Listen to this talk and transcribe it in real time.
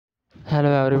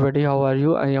Hello everybody, how are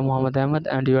you? I am Muhammad Ahmed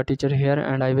and your teacher here,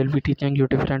 and I will be teaching you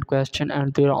different questions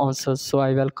and their answers. So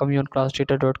I welcome you on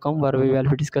classteacher.com where we will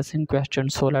be discussing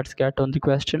questions. So let's get on the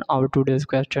question. Our today's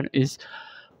question is: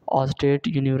 a state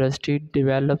university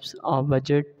develops a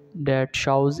budget that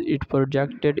shows its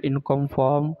projected income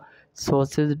from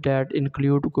sources that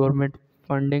include government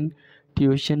funding,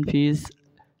 tuition fees,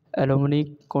 alumni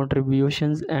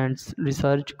contributions, and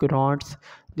research grants.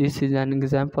 This is an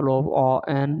example of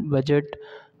an budget.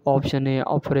 Option A,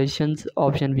 operations.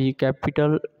 Option B,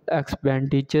 capital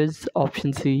expenditures.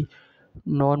 Option C,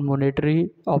 non-monetary.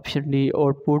 Option D,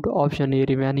 output. Option A,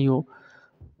 revenue.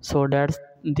 So that's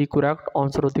the correct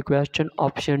answer of the question,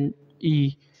 option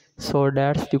E. So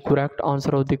that's the correct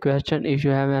answer of the question. If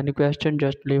you have any question,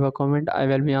 just leave a comment. I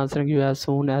will be answering you as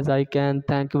soon as I can.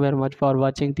 Thank you very much for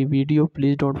watching the video.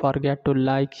 Please don't forget to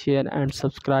like, share and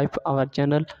subscribe our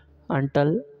channel.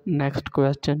 Until next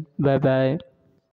question, bye bye.